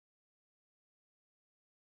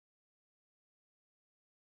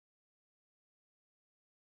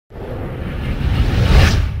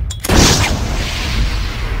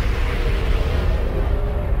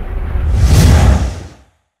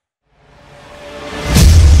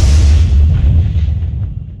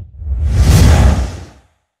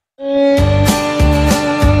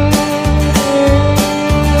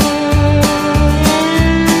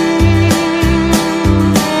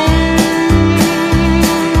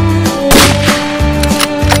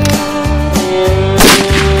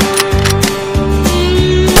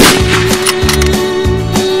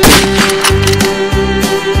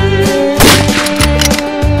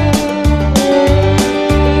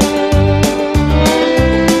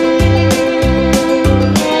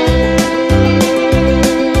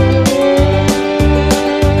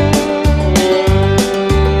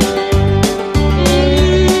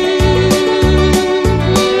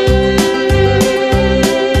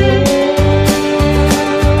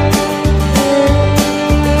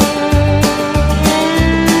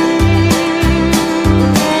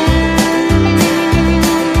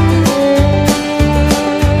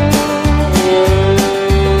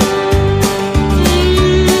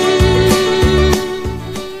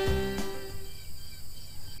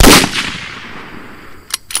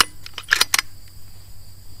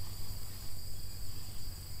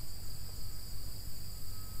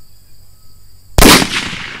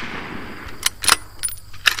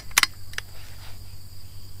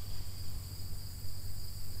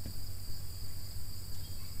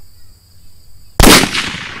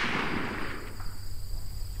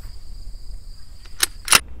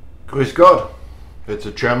Grüß Gott, it's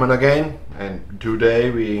a German again, and today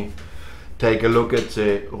we take a look at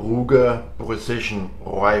the Ruger precision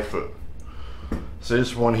rifle.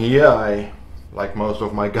 This one here, like most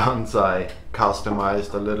of my guns, I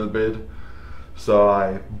customized a little bit. So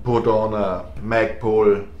I put on a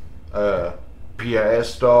Magpul RPR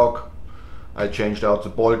stock, I changed out the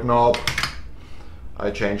bolt knob, I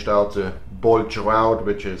changed out the bolt shroud,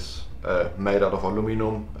 which is made out of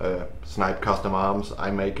aluminum, Snipe Custom Arms, I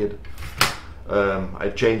make it. I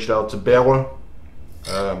changed out the barrel.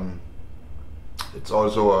 It's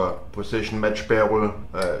also a precision match barrel,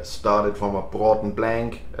 started from a Broughton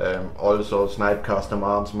blank, also Snipe Custom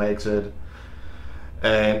Arms makes it.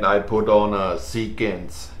 And I put on a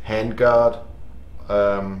Seekins handguard,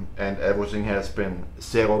 and everything has been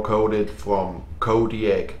zero coated from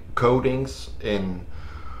Kodiak coatings in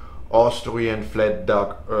Austrian flat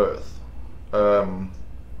dark earth.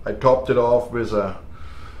 I topped it off with a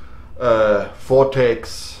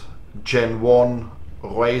Vortex Gen 1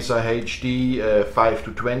 Razor HD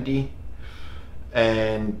 5-20,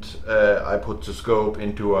 and I put the scope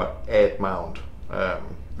into a ad mount.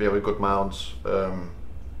 Very good mounts.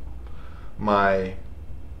 My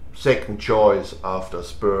second choice after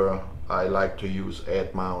spur, I like to use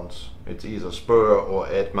ad mounts. It's either spur or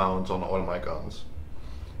ad mounts on all my guns.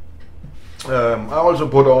 I also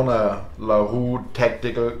put on a LaRue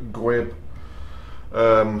tactical grip,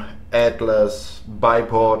 Atlas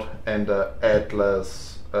bipod, and a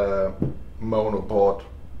Atlas monopod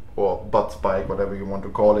or butt spike, whatever you want to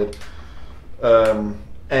call it.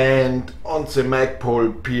 And on the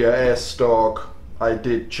Magpul PRS stock, I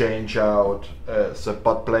did change out the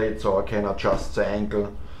butt plate so I can adjust the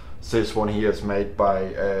angle. This one here is made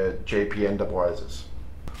by JP Enterprises.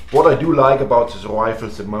 What I do like about this rifle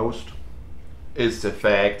the most is the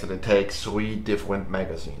fact that it takes 3 different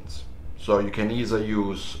magazines. So you can either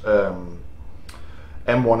use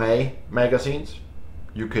M1A magazines,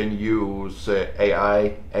 you can use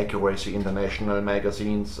AI Accuracy International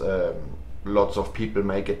magazines. Lots of people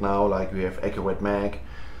make it now, like we have Accurate Mag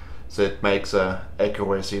that makes a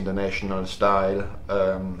Accuracy International style.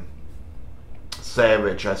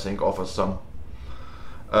 Savage, I think, offers some.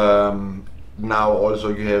 Now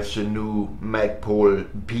also you have the new Magpul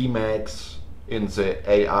P-Max in the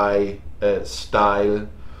AI style.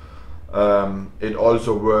 It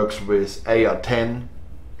also works with AR-10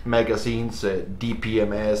 magazines,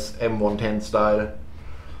 DPMS M110 style.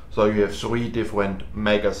 So you have 3 different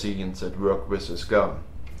magazines that work with this gun.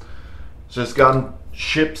 This gun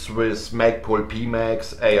ships with Magpul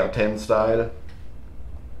P-Max AR-10 style.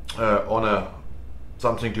 On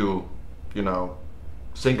something to,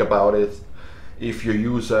 think about it. If you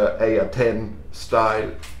use a AR-10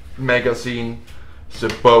 style magazine, the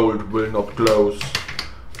bolt will not close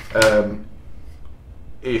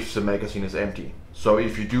if the magazine is empty. So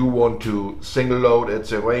if you do want to single load at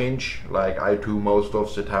the range, like I do most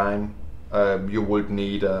of the time, you would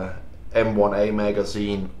need a M1A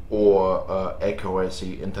magazine or a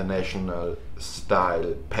Accuracy International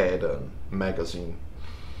style pattern magazine.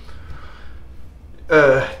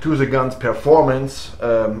 To the gun's performance,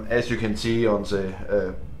 as you can see on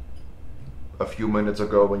the a few minutes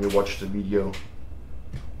ago when you watched the video,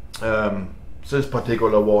 this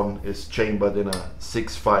particular one is chambered in a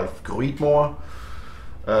 6.5 Creedmoor.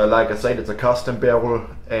 Like I said, it's a custom barrel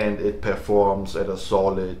and it performs at a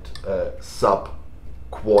solid sub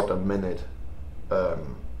quarter minute,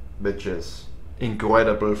 which is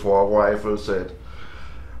incredible for a rifle that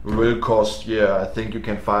will cost you. I think you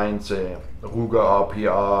can find the Ruger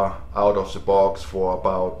RPR out of the box for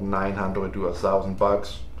about 900 to 1,000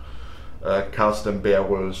 bucks. Custom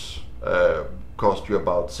barrels cost you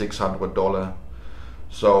about $600.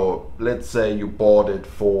 So let's say you bought it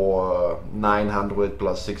for 900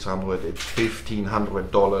 plus 600, it's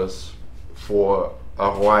 $1,500 for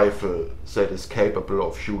a rifle that is capable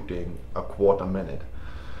of shooting a quarter minute.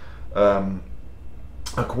 A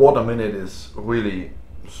quarter minute is really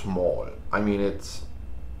small. I mean, it's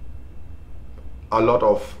a lot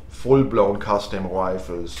of full-blown custom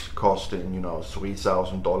rifles costing,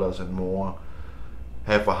 $3,000 and more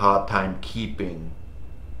have a hard time keeping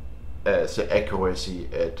the accuracy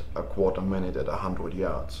at a quarter minute at 100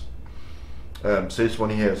 yards. This one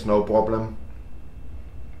here is no problem,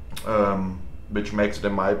 which makes it,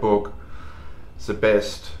 in my book, the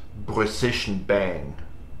best precision bang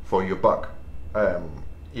for your buck.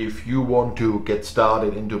 If you want to get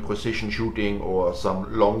started into precision shooting or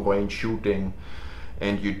some long range shooting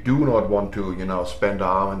and you do not want to, spend an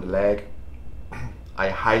arm and a leg, I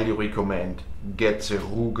highly recommend get the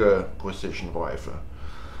Ruger precision rifle.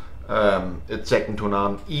 It's second to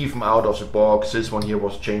none, even out of the box. This one here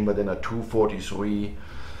was chambered in a 243.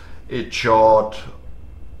 It shot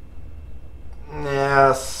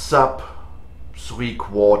sub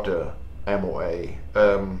 3/4 MOA,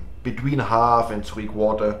 between half and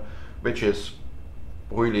 3/4, which is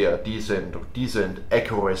really a decent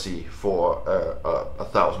accuracy for a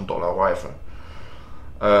 $1,000 rifle.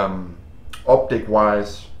 Optic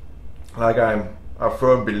wise, like, I'm a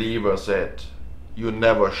firm believer that you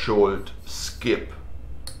never should skip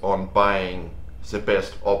on buying the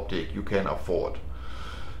best optic you can afford.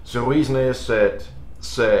 The reason is that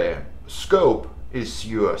the scope is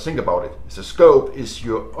your, think about it, the scope is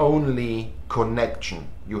your only connection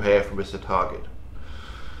you have with the target.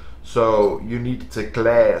 So you need the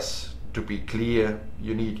glass to be clear,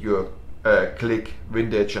 you need your click,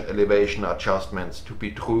 windage and elevation adjustments to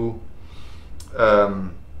be true.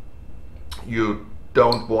 You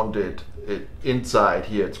don't want it inside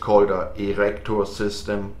here, it's called a erector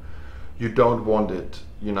system. You don't want it,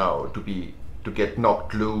 you know, to get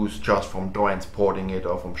knocked loose just from transporting it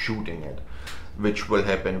or from shooting it, which will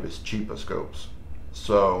happen with cheaper scopes.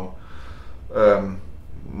 So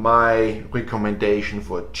my recommendation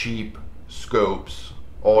for cheap scopes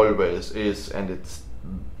always is, and it's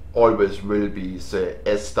always will be, the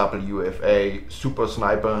SWFA Super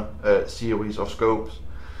Sniper series of scopes.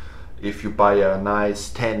 If you buy a nice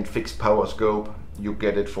 10 fixed power scope, you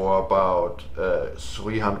get it for about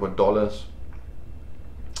 $300.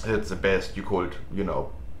 It's the best you could, you know,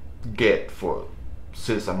 get for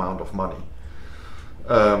this amount of money.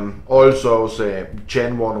 Also the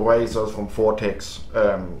Gen 1 razors from Vortex,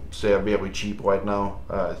 they are very cheap right now.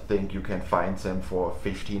 I think you can find them for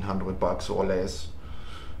 $1,500 or less.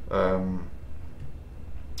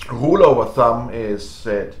 Rule over thumb is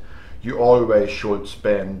that you always should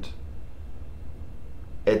spend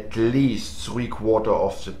at least 3/4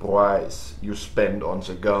 of the price you spend on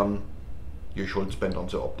the gun, you should spend on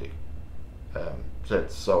the optic.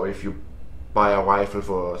 That's so. If you buy a rifle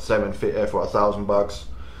for $1,000,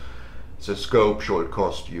 the scope should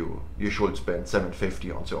cost you. You should spend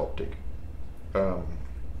 $750 on the optic.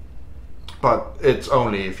 But it's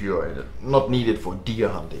only if you're not needed for deer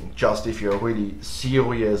hunting. Just if you're really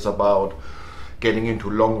serious about getting into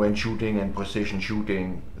long range shooting and precision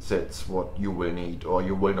shooting, that's what you will need, or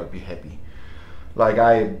you will not be happy. Like,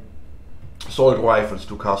 I sold rifles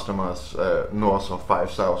to customers north of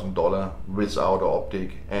 $5,000 without an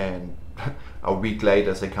optic, and a week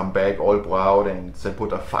later they come back all proud and they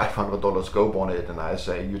put a $500 scope on it, and I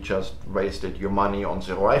say, you just wasted your money on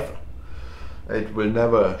the rifle. It will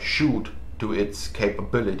never shoot to its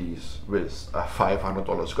capabilities with a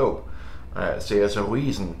 $500 scope. There's a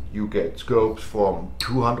reason you get scopes from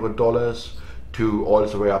 $200 to all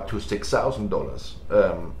the way up to $6,000.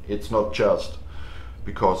 It's not just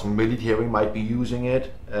because military might be using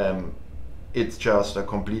it. It's just a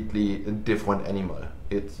completely different animal.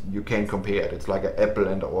 You can't compare it. It's like an apple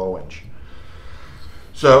and an orange.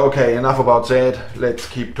 So okay, enough about that. Let's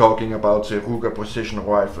keep talking about the Ruger precision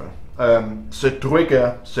rifle. The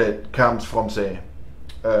trigger that comes from the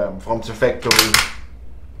factory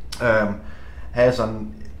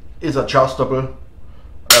is adjustable.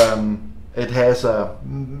 It has a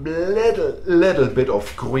little bit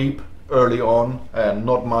of creep early on,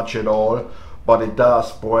 not much at all, but it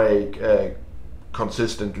does break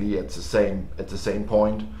consistently at the same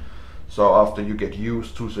point. So after you get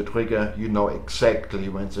used to the trigger, you know exactly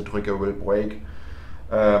when the trigger will break.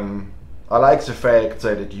 I like the fact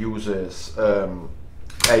that it uses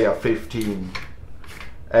AR-15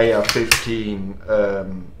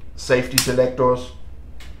 safety selectors.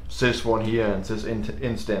 This one here in this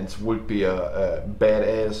instance would be a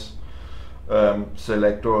badass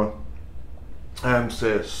selector.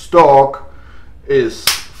 The stock is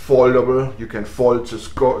foldable. You can fold the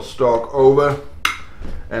stock over,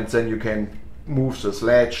 and then you can move the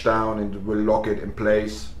sledge down and it will lock it in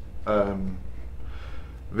place.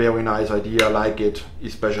 Very nice idea, I like it,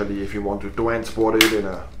 especially if you want to transport it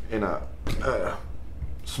in a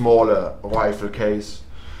smaller rifle case.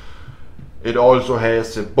 It also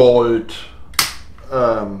has a bolt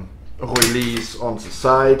release on the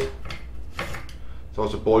side, so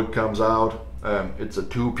the bolt comes out. It's a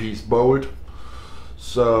two-piece bolt.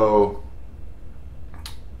 So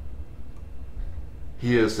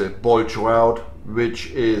here's the bolt shroud,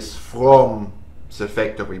 which is from the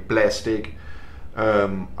factory plastic.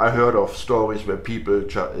 I heard of stories where people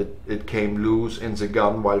it came loose in the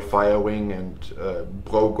gun while firing and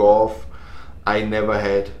broke off. I never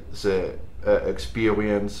had the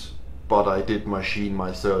experience, but I did machine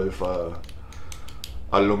myself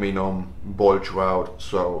aluminum bolt shroud,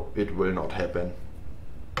 so it will not happen.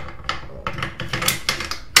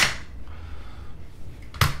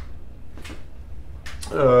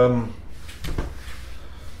 Um,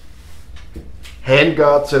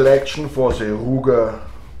 handguard selection for the Ruger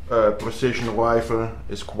precision rifle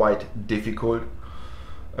is quite difficult.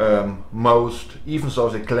 Even though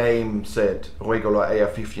they claim that regular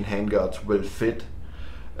AR-15 handguards will fit,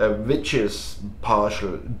 which is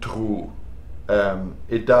partial true.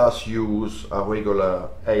 It does use a regular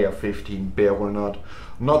AR-15 barrel nut,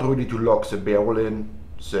 not really to lock the barrel in.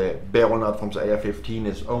 The barrel nut from the AR-15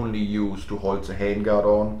 is only used to hold the handguard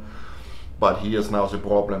on, but here's now the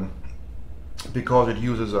problem. Because it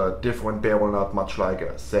uses a different barrel nut, much like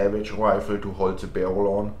a Savage rifle, to hold the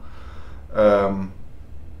barrel on,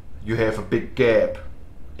 you have a big gap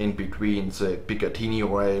in between the Picatinny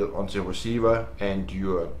rail on the receiver and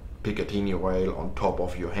your Picatinny rail on top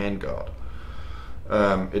of your handguard.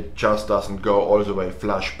 It just doesn't go all the way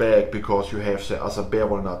flush back because you have the other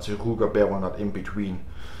barrel nut, the Ruger barrel nut, in between.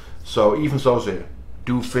 So even though they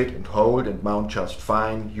do fit and hold and mount just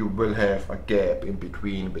fine, you will have a gap in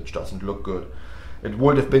between which doesn't look good. It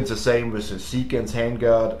would have been the same with the Sequence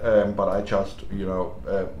handguard, but I just,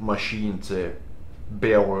 machined the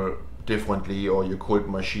barrel differently, or you could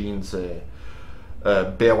machine the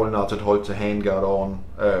barrel nut that holds the handguard on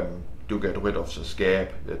to get rid of the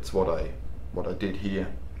gap. That's what I did here.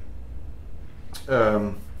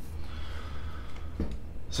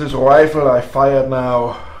 This rifle, I fired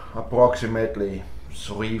now approximately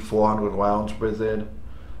 300-400 rounds with it.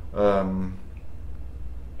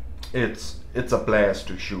 It's a blast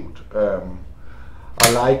to shoot.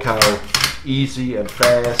 I like how easy and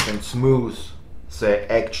fast and smooth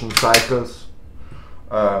the action cycles.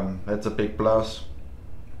 That's a big plus.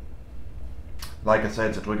 Like I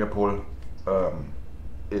said, the trigger pull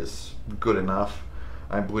is good enough.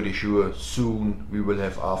 I'm pretty sure soon we will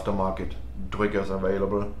have aftermarket triggers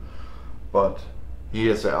available. But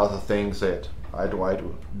here's the other thing that I try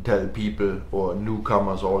to tell people or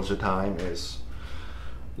newcomers all the time is,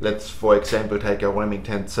 let's for example take a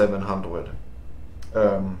Remington 700.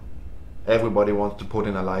 Everybody wants to put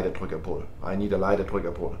in a lighter trigger pull. I need a lighter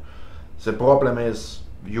trigger pull. The problem is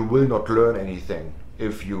you will not learn anything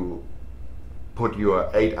if you put your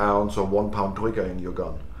 8-ounce or 1-pound trigger in your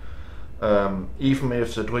gun. Even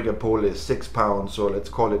if the trigger pull is 6 pounds, or let's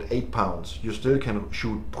call it 8 pounds, you still can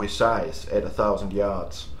shoot precise at 1,000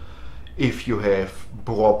 yards if you have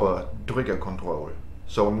proper trigger control.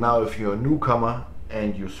 So now if you're a newcomer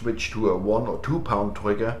and you switch to a 1 or 2 pound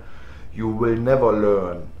trigger, you will never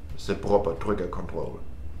learn the proper trigger control.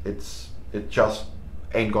 It just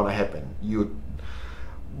ain't gonna happen.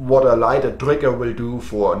 What a lighter trigger will do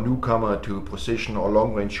for a newcomer to precision or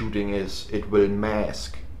long range shooting is it will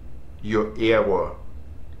mask your error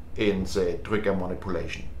in the trigger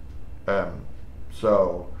manipulation.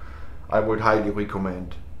 So I would highly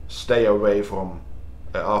recommend stay away from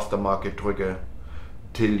an aftermarket trigger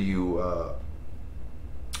till you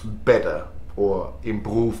better or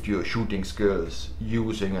improved your shooting skills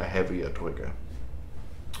using a heavier trigger.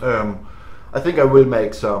 I think I will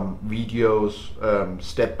make some videos,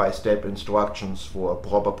 step-by-step instructions for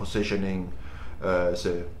proper positioning,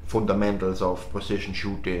 the fundamentals of precision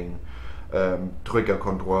shooting, trigger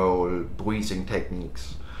control, breathing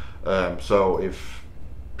techniques. So if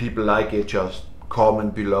people like it, just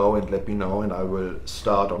comment below and let me know, and I will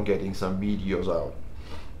start on getting some videos out.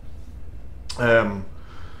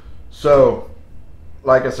 So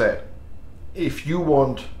like I said, if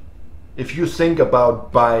you think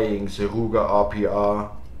about buying the Ruger RPR,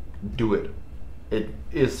 do it. It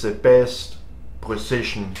is the best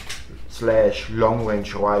precision / long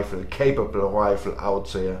range rifle, capable rifle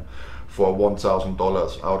out there for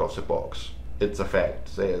 $1,000 out of the box. It's a fact.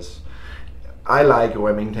 I like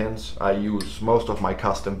Remingtons. I use most of my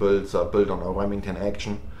custom builds are built on a Remington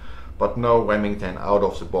action, but no Remington out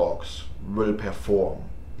of the box will perform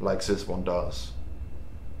like this one does.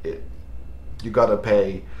 You gotta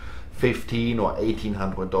pay $1,500 or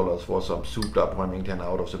 $1,800 for some souped up Remington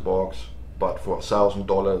out of the box, but for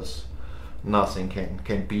 $1,000 nothing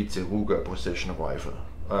can beat the Ruger precision rifle.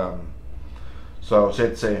 So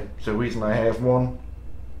that's the reason I have one.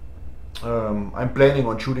 I'm planning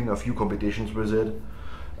on shooting a few competitions with it.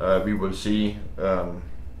 We will see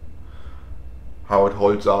how it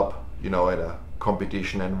holds up, at a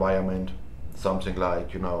competition environment, something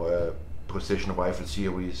like a precision rifle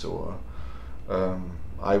series, or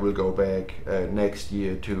I will go back next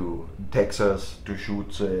year to Texas to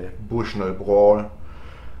shoot the Bushnell Brawl.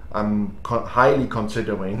 I'm highly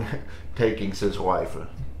considering taking this rifle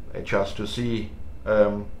just to see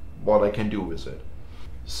what I can do with it.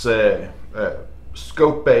 The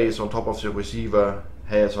scope base on top of the receiver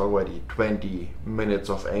has already 20 minutes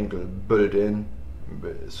of angle built in,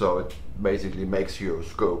 So it basically makes your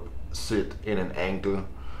scope sit in an angle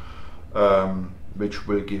which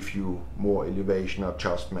will give you more elevation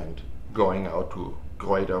adjustment going out to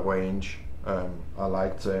greater range. I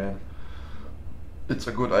like that. It's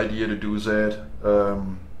a good idea to do that.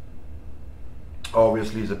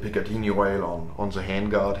 Obviously the Picatinny rail on the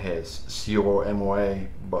handguard has 0 MOA,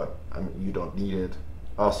 but I mean, you don't need it.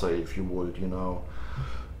 Also, if you would, you know,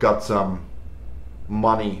 got some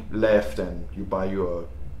money left and you buy your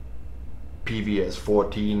PVS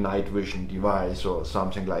 14 night vision device or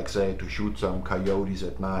something like that to shoot some coyotes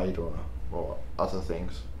at night or other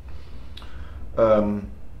things.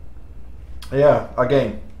 Yeah,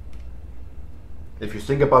 again, if you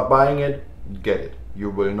think about buying it, get it. You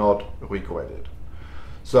will not regret it.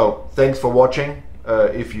 So thanks for watching.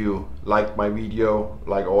 If you liked my video,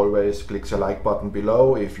 like always, click the like button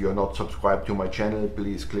below. If you're not subscribed to my channel,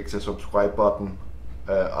 please click the subscribe button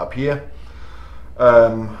up here.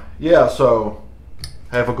 Yeah, so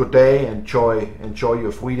have a good day. Enjoy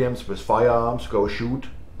your freedoms with firearms. Go shoot.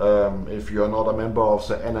 If you're not a member of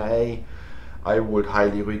the NRA, I would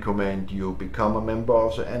highly recommend you become a member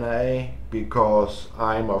of the NRA, because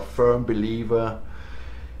I'm a firm believer,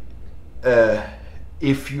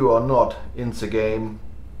 if you are not in the game,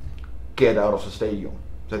 get out of the stadium.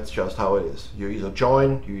 That's just how it is. You either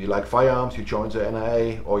join, you like firearms, you join the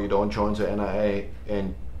NRA, or you don't join the NRA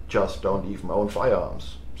and just don't even own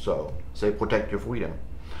firearms. So they protect your freedom.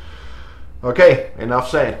 Okay, enough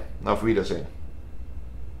said. Auf Wiedersehen.